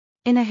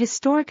In a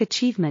historic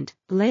achievement,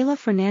 Leylah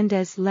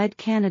Fernandez led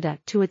Canada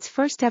to its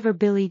first-ever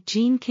Billie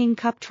Jean King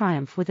Cup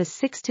triumph with a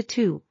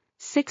 6-2,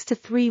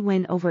 6-3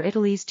 win over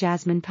Italy's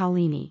Jasmine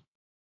Paolini.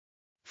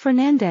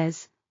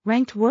 Fernandez,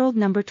 ranked world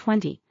number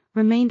 20,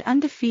 remained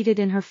undefeated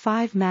in her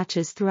 5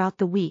 matches throughout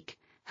the week,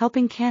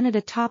 helping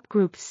Canada top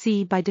Group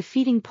C by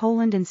defeating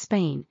Poland and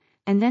Spain,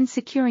 and then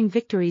securing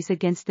victories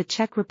against the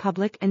Czech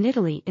Republic and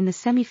Italy in the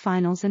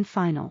semifinals and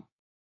final.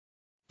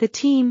 The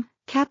team,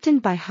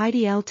 captained by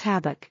Heidi El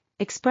Tabakh,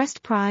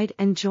 expressed pride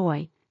and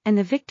joy, and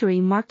the victory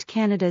marked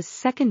Canada's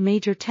second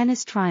major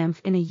tennis triumph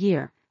in a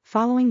year,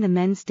 following the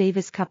Men's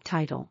Davis Cup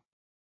title.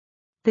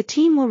 The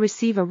team will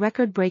receive a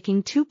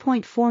record-breaking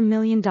 $2.4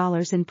 million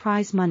in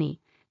prize money,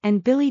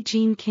 and Billie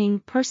Jean King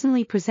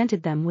personally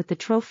presented them with the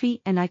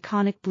trophy and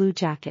iconic blue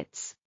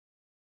jackets.